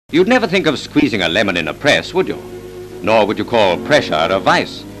You'd never think of squeezing a lemon in a press, would you? Nor would you call pressure a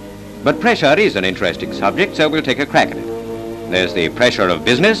vice. But pressure is an interesting subject, so we'll take a crack at it. There's the pressure of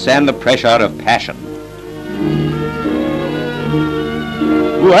business and the pressure of passion.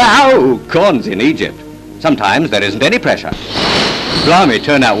 Wow! Corn's in Egypt. Sometimes there isn't any pressure. Blimey,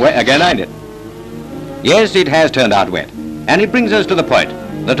 turned out wet again, ain't it? Yes, it has turned out wet. And it brings us to the point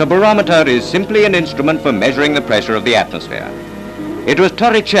that a barometer is simply an instrument for measuring the pressure of the atmosphere. It was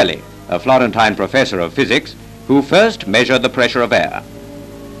Torricelli, a Florentine professor of physics, who first measured the pressure of air.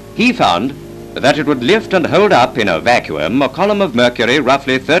 He found that it would lift and hold up in a vacuum a column of mercury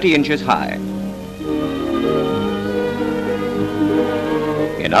roughly 30 inches high.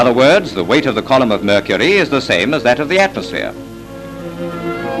 In other words, the weight of the column of mercury is the same as that of the atmosphere.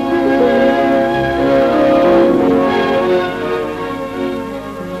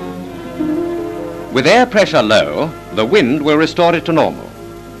 With air pressure low, the wind will restore it to normal.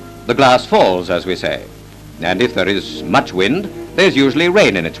 The glass falls, as we say, and if there is much wind, there's usually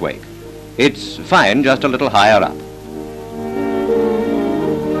rain in its wake. It's fine just a little higher up.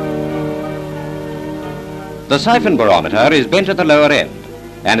 The siphon barometer is bent at the lower end,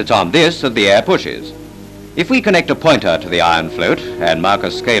 and it's on this that the air pushes. If we connect a pointer to the iron float and mark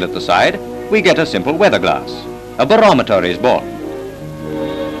a scale at the side, we get a simple weather glass. A barometer is born.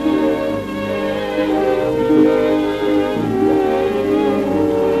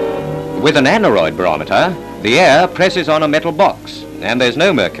 With an aneroid barometer, the air presses on a metal box, and there's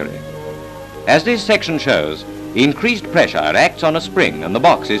no mercury. As this section shows, increased pressure acts on a spring and the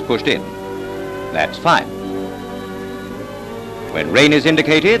box is pushed in. That's fine. When rain is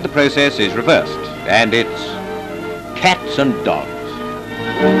indicated, the process is reversed, and it's cats and dogs.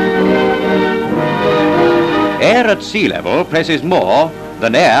 Air at sea level presses more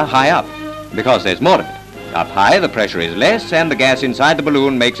than air high up, because there's more of it. Up high, the pressure is less, and the gas inside the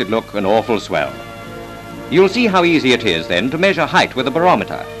balloon makes it look an awful swell. You'll see how easy it is, then, to measure height with a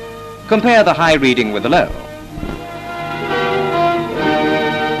barometer. Compare the high reading with the low.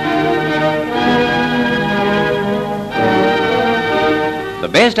 The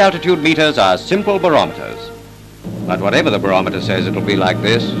best altitude meters are simple barometers. But whatever the barometer says, it'll be like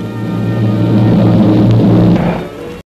this.